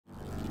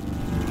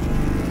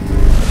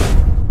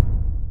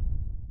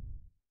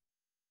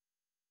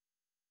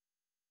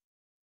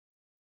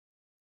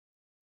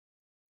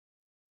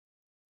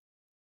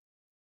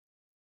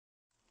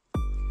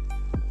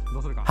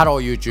ハロ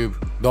ー YouTube、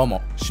 どう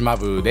もシマ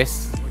ブーで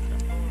す。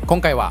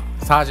今回は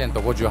サージェント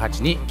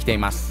58に来てい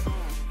ます。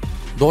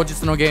同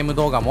日のゲーム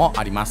動画も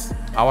あります。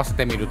合わせ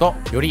てみると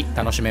より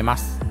楽しめま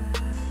す。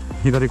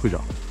左行くじゃ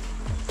ん。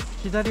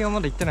左は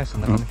まだ行ってないですよ、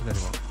中の左は。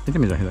行って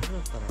みじゃん、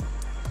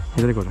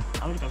左行こうじ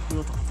ゃん。アメリカフー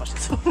ドとかパして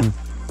そう。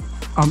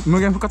あ、無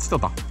限復活しとっ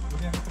た。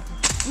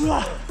う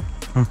わ。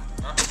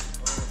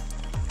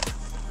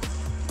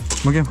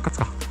無限復活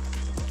か。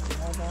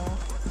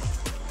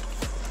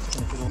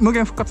無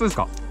限復活です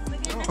か。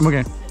無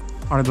限。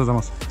ありがとうござい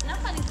ます。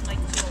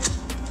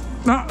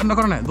だ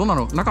からね、どうな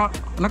の、中で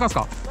す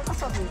か。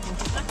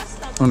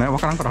うんね、わ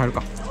からんから入る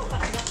か。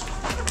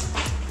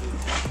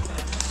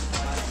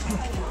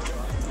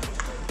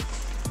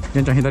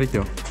玄ちゃん左行って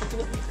よ。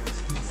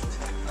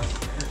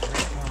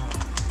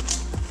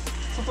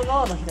外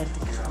側の左。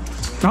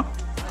あ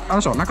れ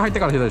でしょ、中入って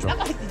から左でしょ。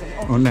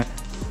うんね、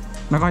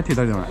中入って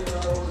左じゃない。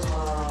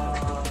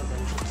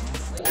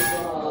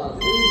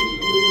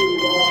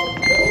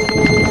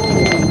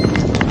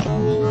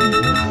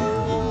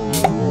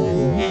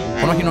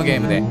この日のゲ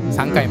ームで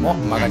3回も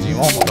マガジン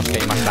を落とし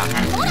ていました。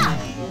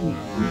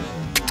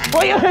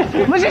おいおい、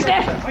無視して。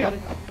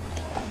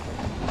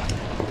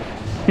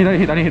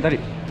左。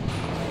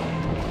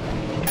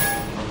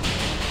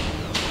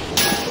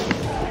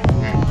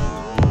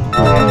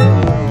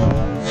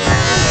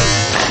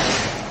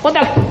コ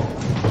タク。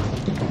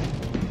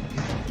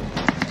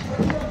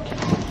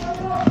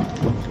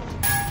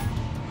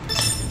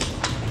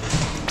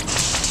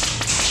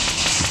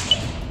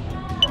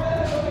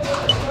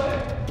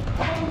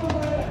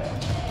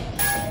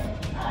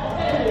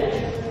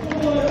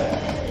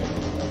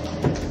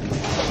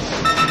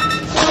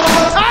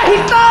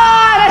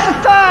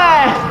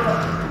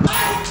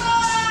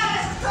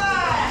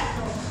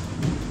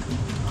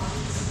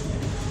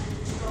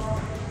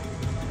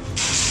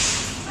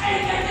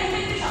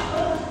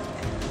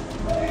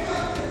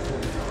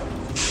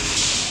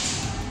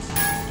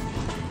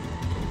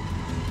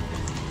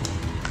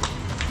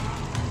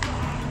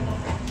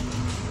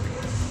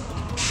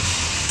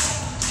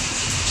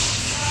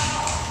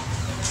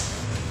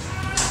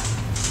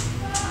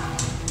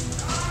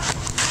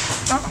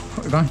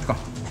ガンヒットか。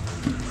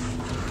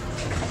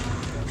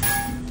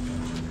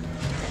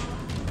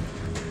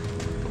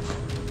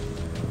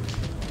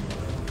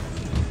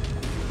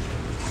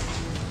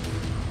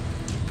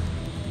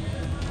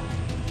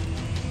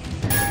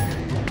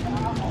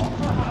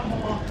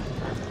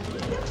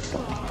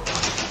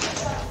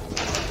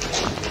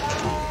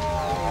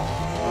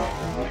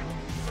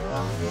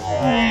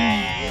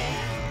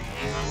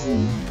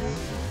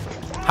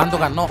ハンド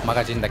ガンのマ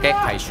ガジンだけ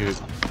回収。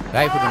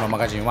ライフルのマ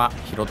ガジンは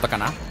拾ったか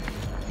な。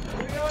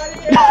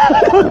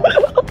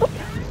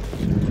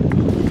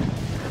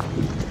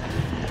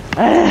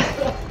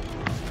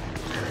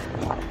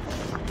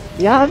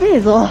やべ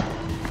えぞ。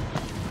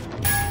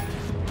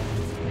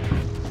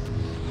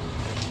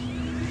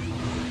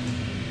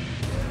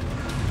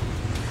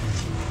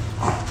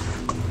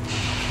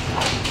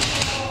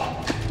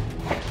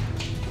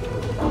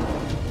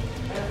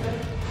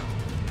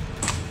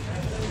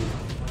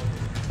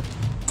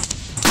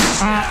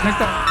ナイス。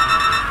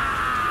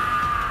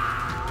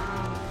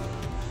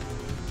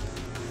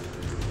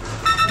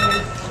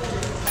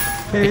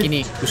敵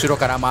に後ろ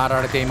から回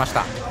られていまし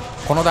た。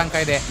この段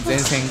階で前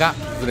線が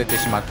崩れて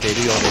しまってい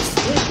るようです。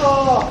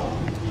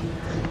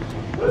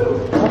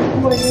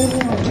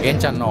玄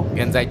ちゃんの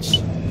現在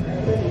地、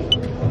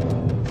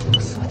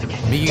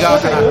右側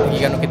から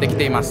敵が抜けてき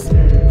ています。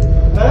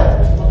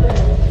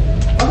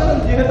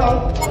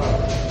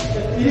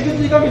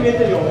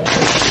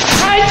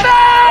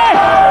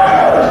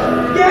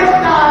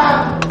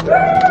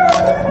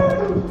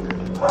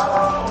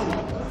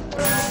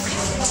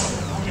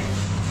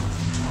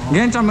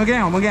玄ちゃん無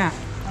限よ、無限。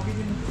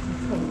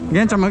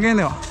玄ちゃん無限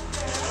だよ。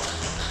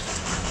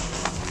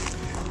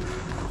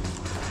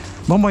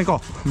ボンボン行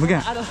こう、無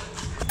限。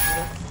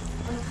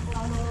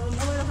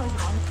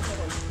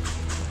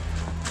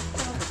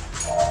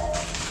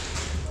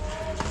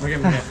無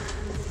限。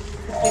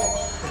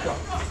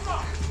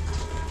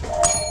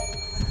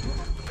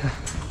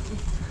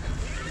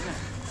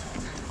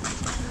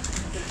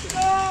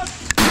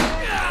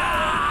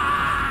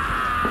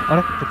あ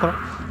れ、どっから。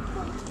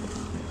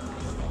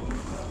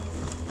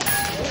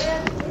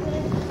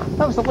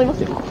多分そこいま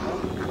すよ。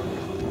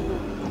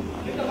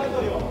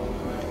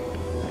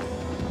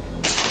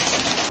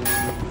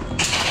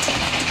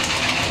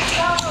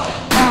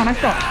ナイ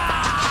ス。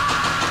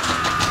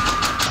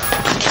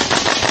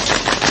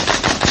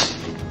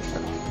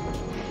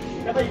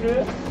やっぱりい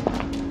る。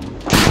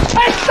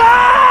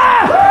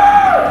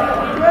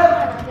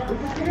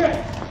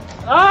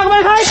ご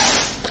めんなさい。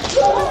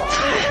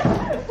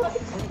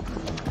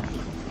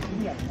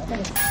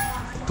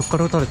どっか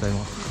ら撃たれた今。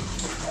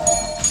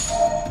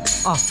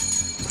あ、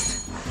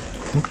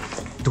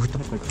どこ行っ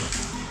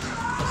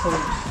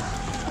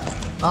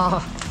た。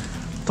あ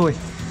ー、遠い。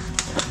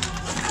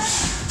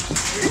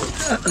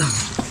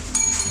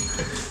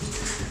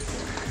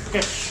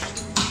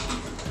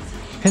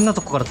変な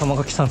とこから弾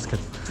が来たんですけ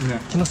ど、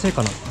気のせい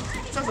かな。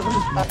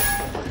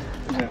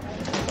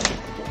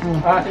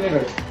あ、ひね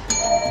る。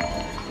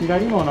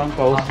左もなん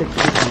か押してく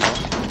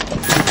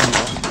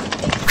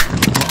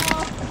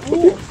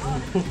る。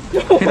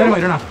左も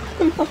いるな。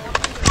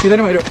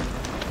左もいる。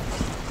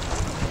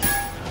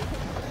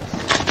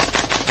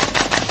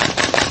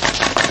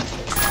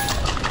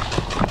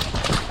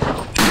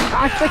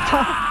あ、来た来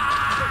た。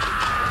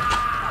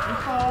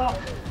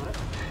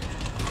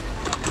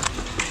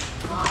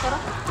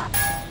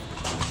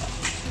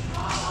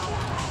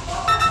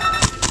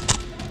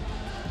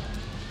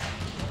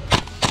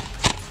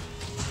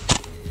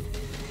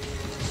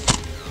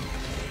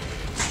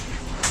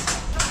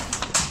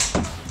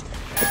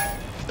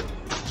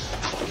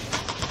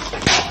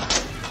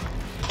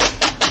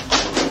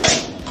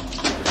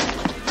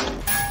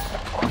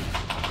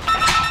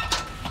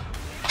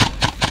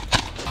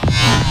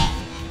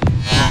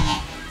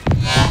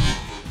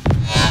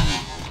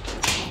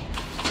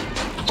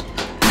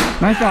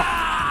ナイスだ。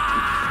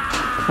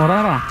ほ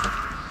らほら。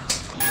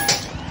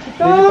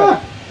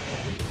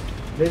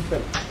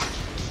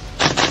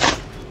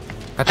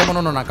建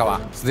物の中は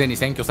すでに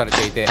占拠され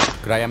ていて、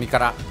暗闇か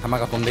ら弾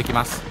が飛んでき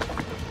ます。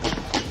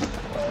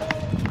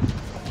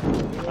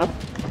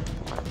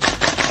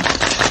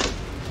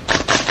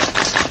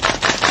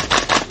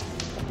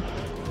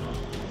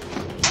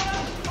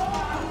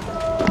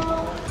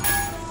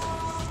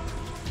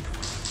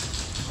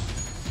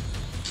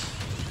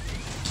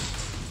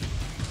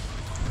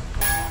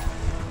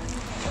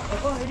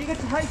入り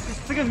口入って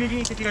すぐ右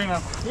に敵がいま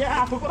す。い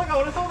やー、ここだから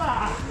折れそう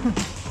だ。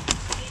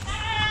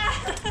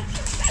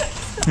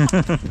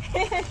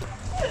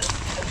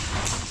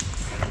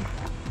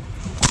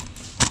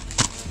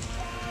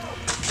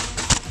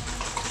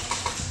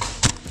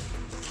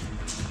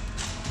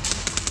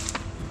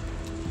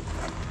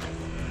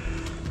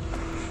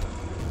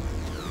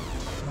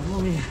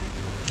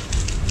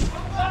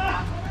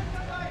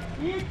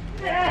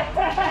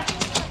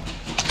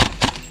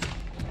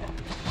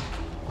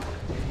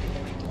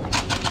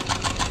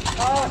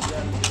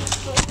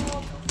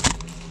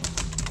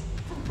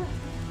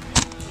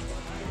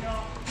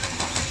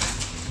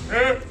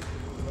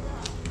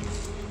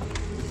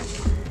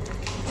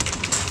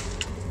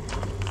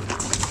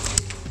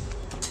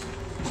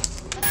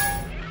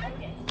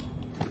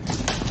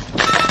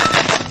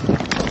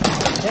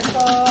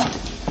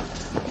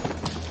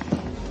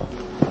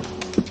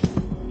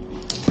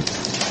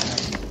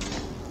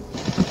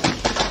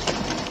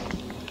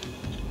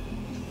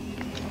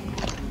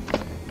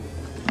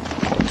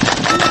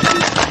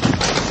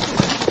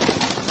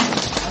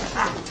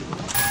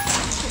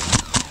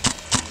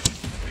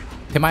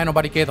手前の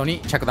バリケードに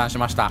着弾し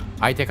ました。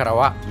相手から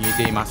は見え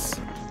ています。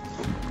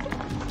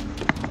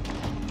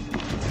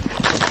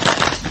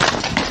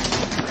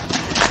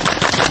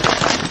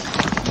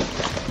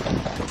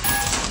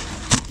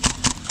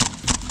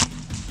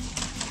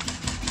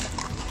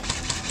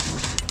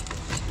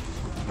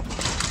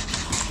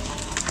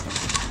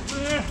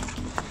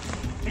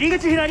入り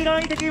口左側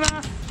に敵いま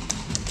す。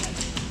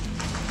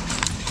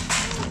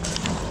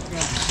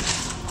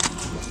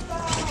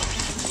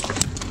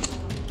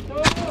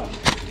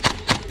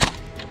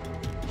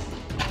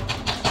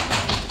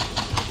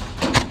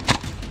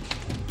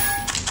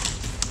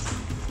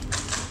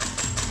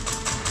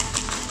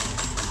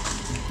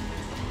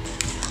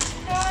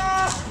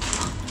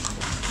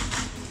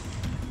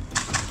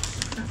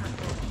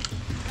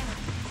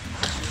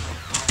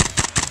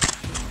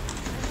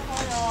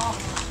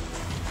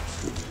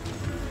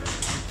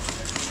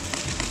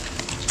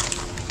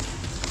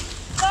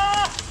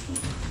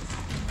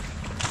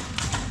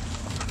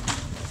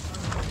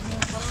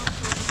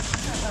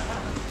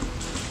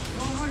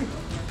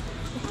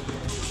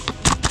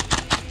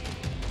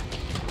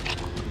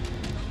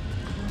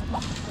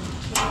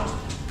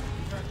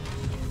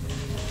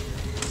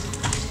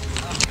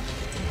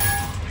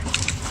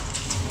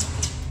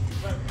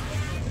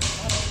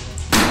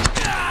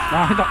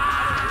あ、入った。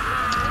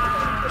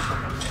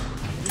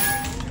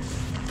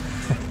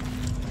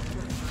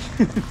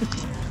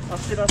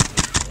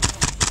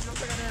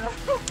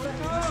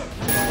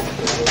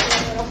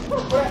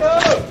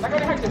中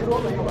に入ってフロ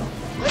ートいいのか。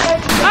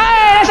あ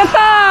ー、いらっしゃっ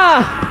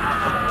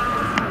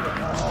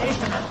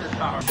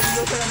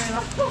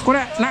たこ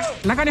れ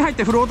中に入っ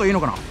てフロートいいの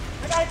かな。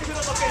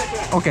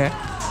オッケー。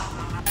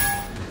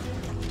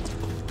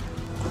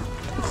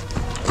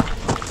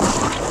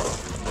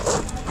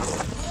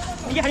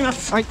右入りま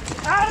す。はい。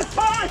あー、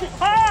はい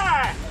は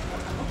い。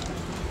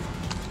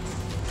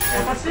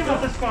走り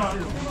ますか。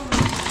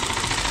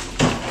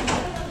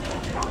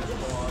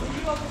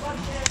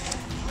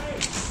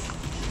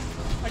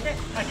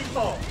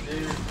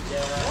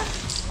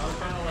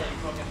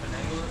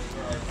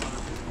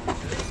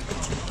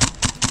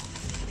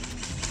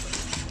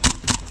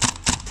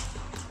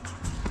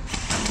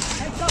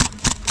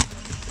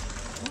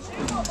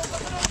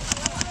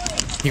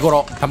日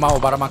頃弾を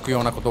ばらまくよ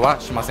うなことは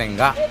しません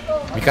が、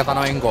味方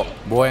の援護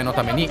防衛の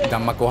ために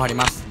弾幕を張り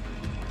ます。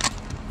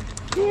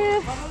ち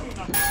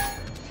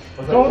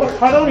ょうど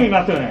角にい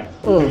ますよね。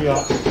うん。は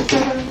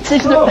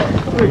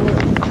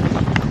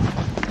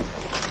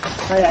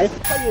いはい。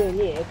左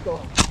右に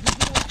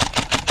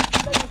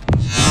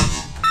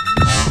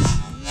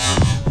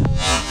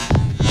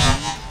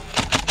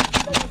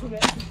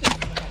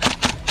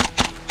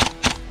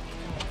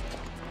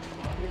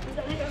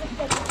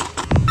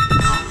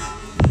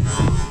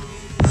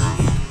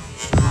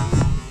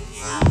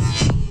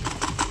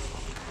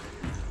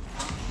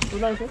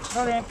誰？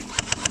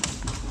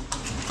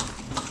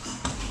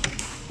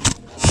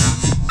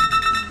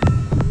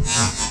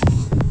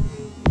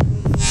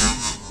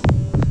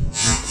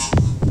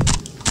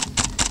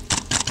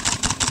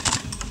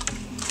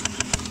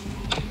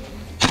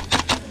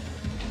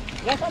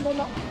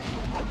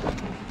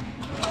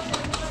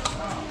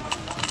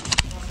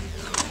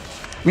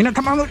みんな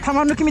玉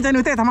抜きみたいに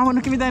打て、玉抜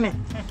きみたいに。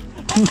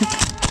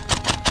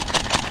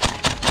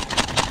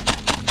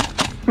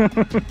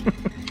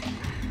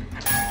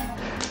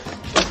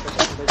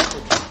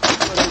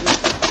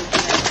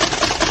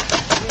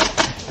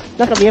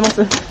なんか見えま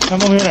す？何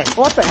も見えない。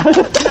終わったよ。玉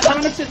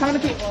抜き。玉抜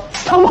き。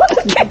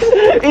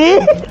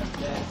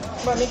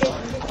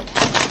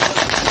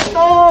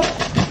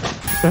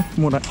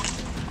もうない。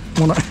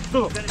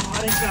どうぞ。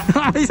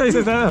あ、いいさ、あり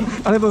が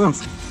とうございま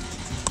す。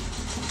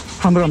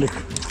ハンドガンでいく。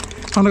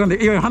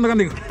いやいや、ハンドガン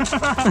でいく。大丈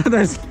夫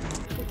です。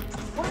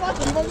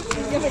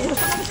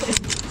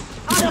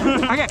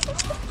あげ。と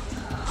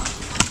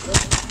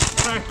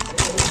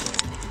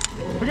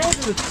りあえ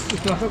ず打ち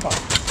ましょうか。と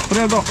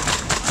りあえず。と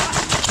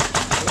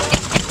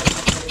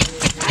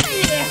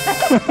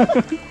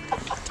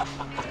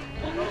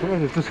りあえ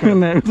ず打つしか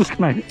ない。ね、打つし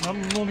かない。何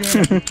も見え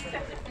ない。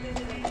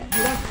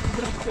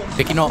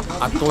敵の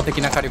圧倒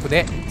的な火力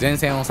で前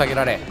線を下げ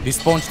られ、リ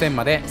スポーン地点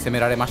まで攻め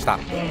られました。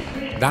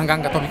弾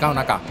丸が飛び交う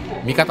中、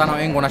味方の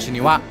援護なし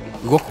には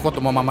動くこと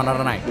もままな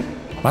らない、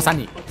まさ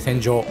に戦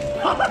場。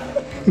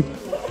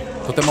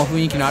とても雰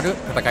囲気のある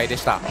戦いで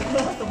した。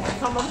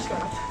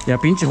いや、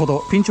ピンチほ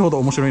ど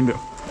面白いんだよ。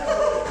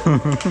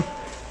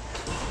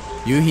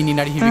夕日に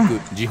鳴り響く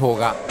時報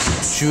が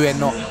終焉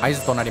の合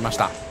図となりまし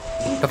た。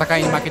戦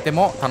いに負けて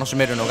も楽し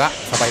めるのが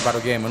サバイバル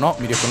ゲームの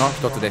魅力の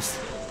一つです。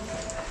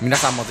皆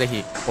さんもぜ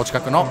ひお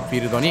近くのフィ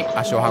ールドに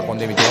足を運ん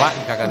でみてはい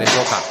かがでし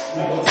ょうか。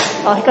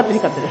あ、光っ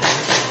てる。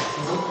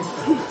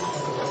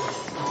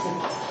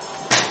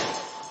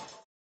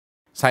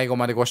最後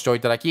までご視聴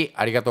いただき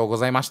ありがとうご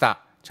ざいました。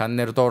チャン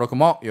ネル登録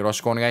もよろ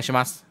しくお願いし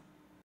ます。